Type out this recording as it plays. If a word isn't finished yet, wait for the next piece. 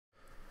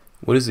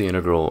What is the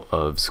integral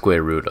of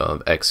square root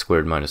of x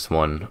squared minus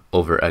 1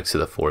 over x to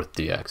the fourth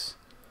dx?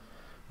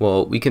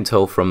 Well, we can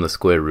tell from the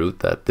square root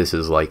that this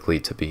is likely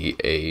to be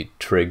a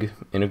trig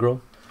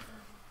integral,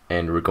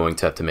 and we're going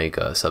to have to make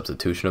a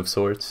substitution of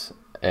sorts,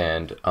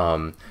 and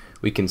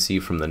we can see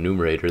from the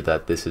numerator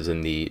that this is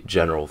in the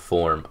general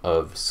form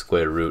of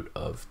square root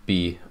of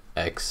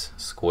bx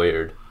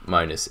squared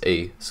minus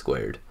a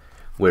squared,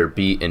 where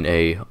b and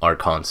a are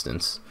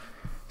constants.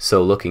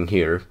 So looking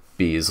here,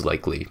 b is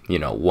likely,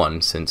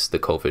 1 since the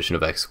coefficient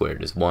of x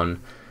squared is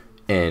 1,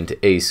 and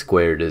a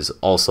squared is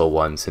also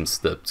 1 since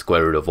the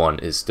square root of 1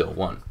 is still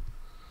 1.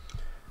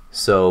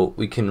 So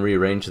we can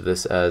rearrange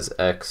this as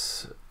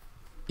x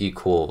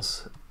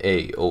equals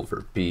a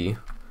over b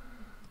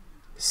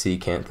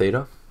secant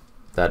theta.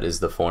 That is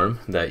the form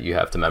that you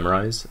have to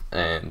memorize,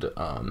 and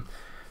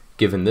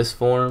given this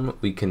form,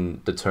 we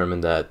can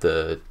determine that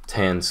the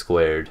tan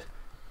squared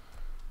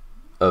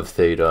of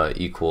theta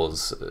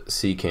equals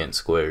secant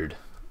squared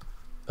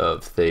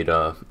of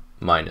theta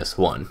minus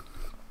 1.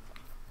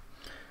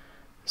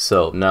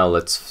 So now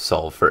let's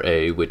solve for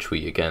a, which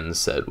we again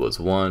said was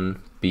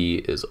 1,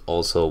 b is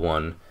also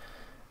 1,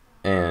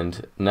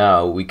 and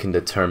now we can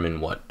determine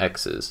what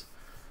x is.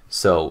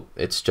 So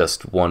it's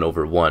just 1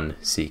 over 1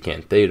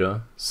 secant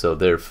theta, so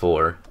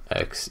therefore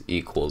x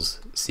equals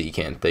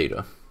secant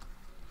theta.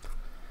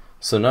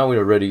 So now we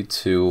are ready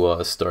to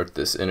start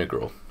this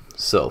integral.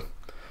 So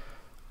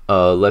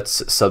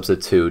let's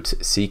substitute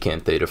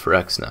secant theta for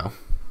x now.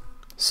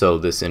 So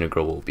this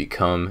integral will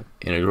become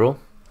integral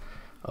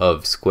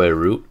of square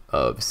root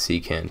of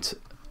secant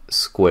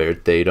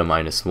squared theta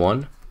minus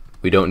 1.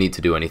 We don't need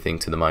to do anything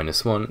to the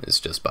minus 1, it's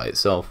just by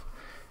itself.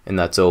 And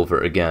that's over,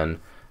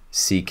 again,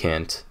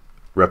 secant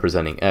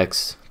representing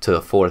x to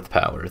the fourth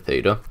power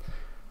theta.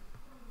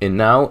 And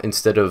now,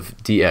 instead of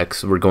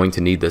dx, we're going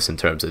to need this in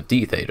terms of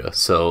d theta,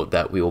 so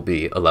that we will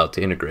be allowed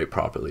to integrate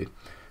properly.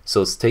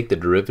 So let's take the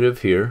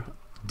derivative here.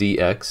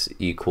 Dx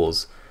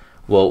equals,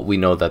 well, we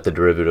know that the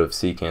derivative of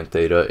secant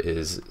theta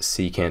is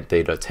secant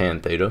theta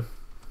tan theta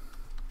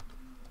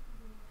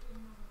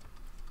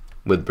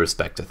with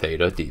respect to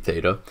theta, d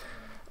theta.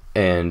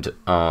 And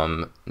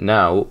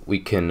now we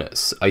can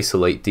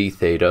isolate d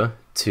theta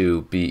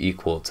to be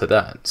equal to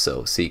that.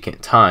 So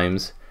secant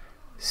times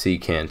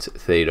secant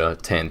theta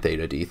tan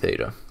theta d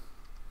theta,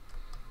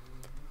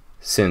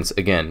 since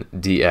again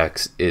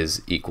dx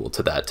is equal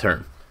to that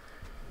term.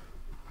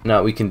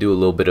 Now we can do a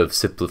little bit of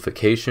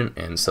simplification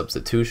and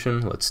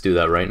substitution. Let's do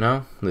that right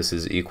now. This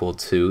is equal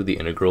to the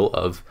integral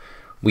of,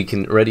 we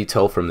can already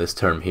tell from this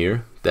term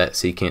here that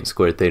secant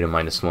squared theta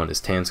minus 1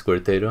 is tan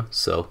squared theta,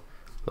 so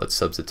let's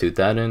substitute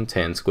that in,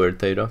 tan squared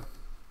theta.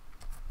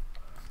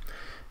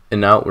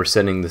 And now we're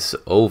setting this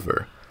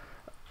over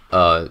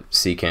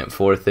secant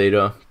 4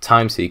 theta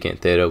times secant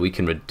theta. We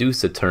can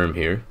reduce the term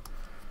here,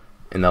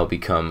 and that will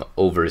become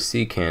over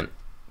secant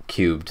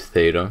cubed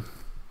theta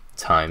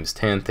times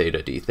tan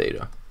theta d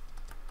theta.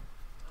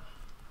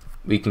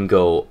 We can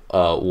go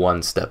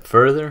one step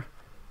further,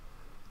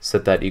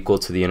 set that equal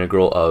to the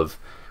integral of,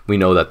 we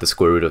know that the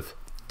square root of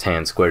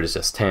tan squared is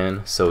just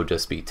tan, so it would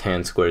just be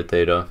tan squared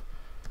theta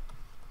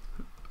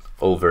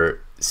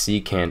over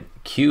secant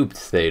cubed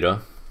theta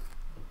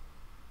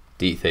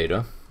d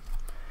theta.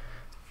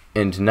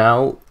 And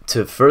now,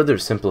 to further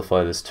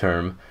simplify this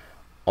term,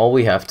 all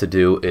we have to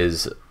do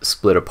is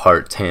split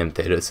apart tan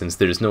theta, since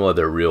there's no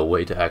other real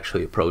way to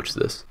actually approach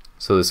this.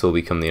 So this will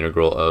become the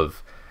integral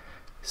of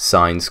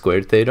sine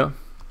squared theta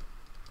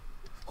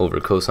over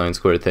cosine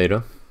squared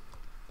theta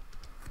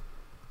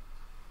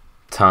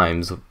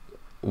times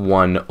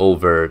 1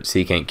 over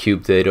secant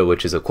cubed theta,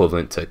 which is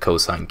equivalent to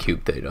cosine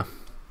cubed theta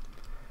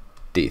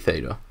d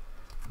theta.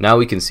 Now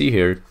we can see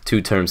here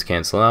two terms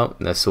cancel out,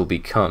 and this will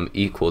become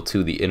equal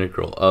to the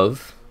integral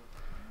of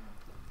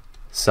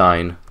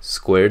sine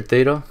squared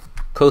theta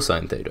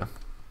cosine theta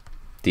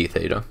d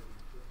theta.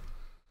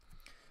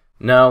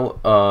 Now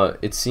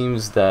it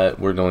seems that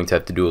we're going to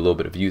have to do a little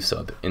bit of u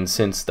sub, and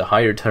since the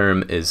higher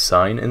term is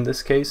sine in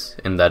this case,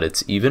 and that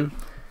it's even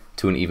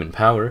to an even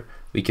power,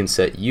 we can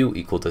set u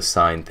equal to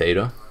sine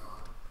theta,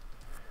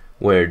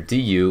 where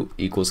du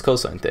equals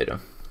cosine theta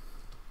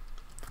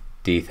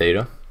d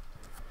theta,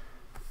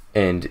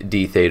 and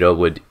d theta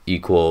would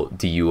equal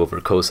du over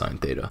cosine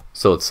theta.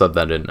 So let's sub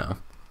that in now.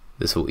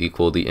 This will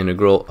equal the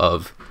integral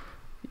of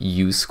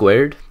u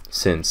squared,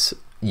 since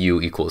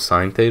u equals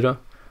sine theta,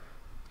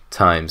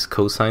 times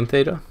cosine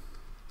theta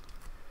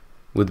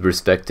with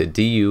respect to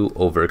du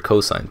over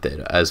cosine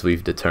theta, as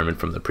we've determined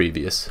from the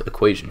previous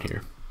equation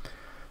here.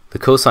 The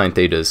cosine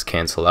thetas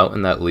cancel out,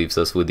 and that leaves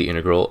us with the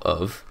integral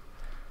of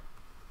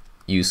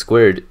u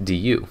squared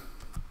du.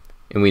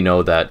 And we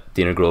know that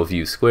the integral of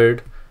u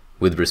squared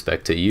with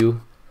respect to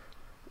u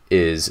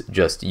is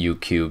just u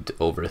cubed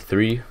over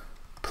 3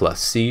 plus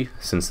c,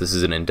 since this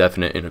is an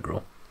indefinite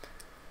integral.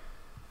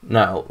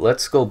 Now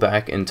let's go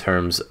back in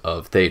terms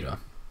of theta.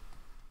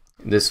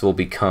 This will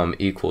become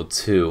equal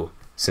to,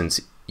 since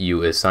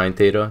u is sine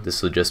theta,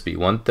 this will just be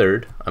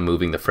 1/3. I'm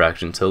moving the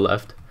fraction to the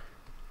left.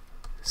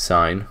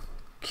 Sine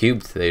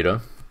cubed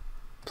theta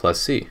plus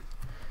c.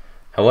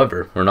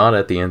 However, we're not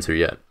at the answer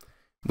yet.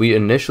 We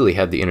initially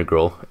had the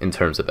integral in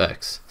terms of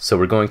x, so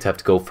we're going to have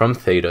to go from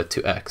theta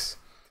to x.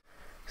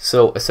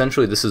 So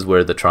essentially this is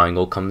where the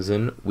triangle comes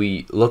in.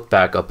 We look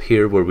back up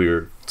here where we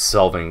were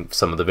solving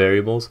some of the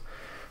variables,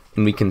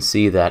 and we can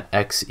see that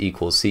x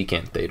equals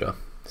secant theta.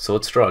 So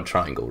let's draw a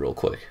triangle real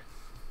quick.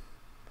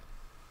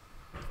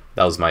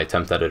 That was my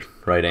attempt at a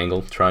right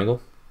angle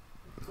triangle,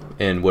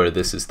 and where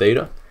this is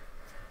theta.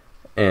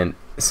 And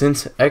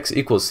since x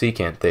equals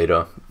secant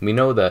theta, we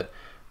know that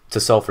to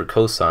solve for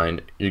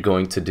cosine, you're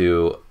going to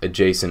do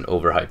adjacent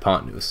over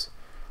hypotenuse.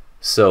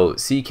 So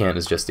secant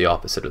is just the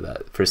opposite of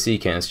that. For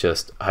secant, it's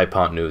just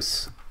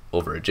hypotenuse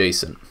over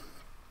adjacent.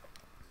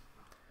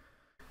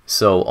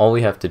 So all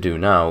we have to do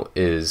now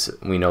is,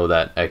 we know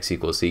that x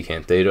equals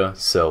secant theta,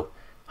 so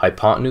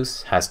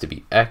hypotenuse has to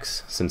be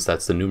x, since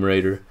that's the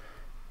numerator,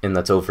 and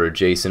that's over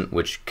adjacent,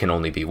 which can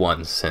only be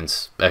 1,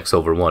 since x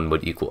over 1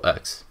 would equal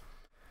x.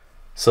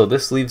 So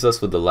this leaves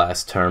us with the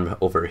last term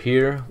over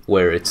here,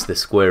 where it's the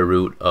square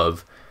root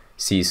of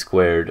c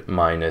squared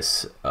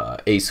minus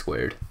a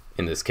squared.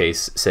 In this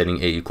case,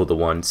 setting a equal to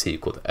 1, c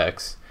equal to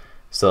x.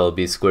 So it'll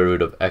be square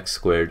root of x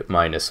squared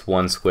minus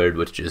 1 squared,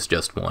 which is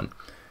just 1.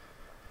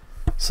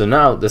 So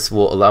now this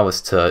will allow us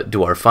to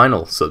do our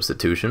final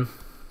substitution.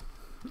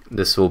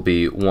 This will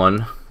be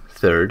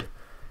 1/3.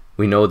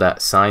 We know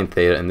that sine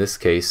theta in this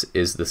case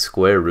is the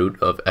square root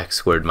of x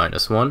squared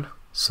minus 1.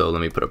 So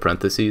let me put a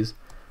parentheses.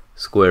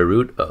 Square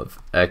root of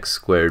x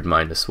squared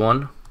minus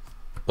 1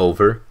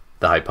 over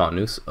the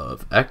hypotenuse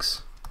of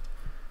x.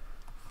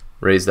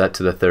 Raise that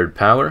to the 3rd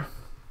power,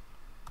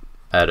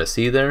 add a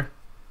c there,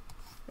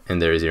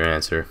 and there's your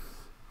answer.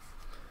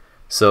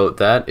 So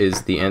that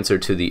is the answer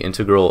to the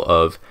integral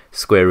of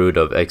square root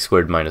of x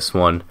squared minus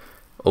 1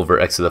 over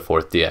x to the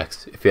 4th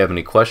dx. If you have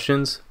any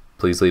questions,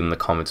 please leave them in the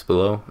comments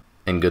below,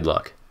 and good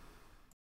luck.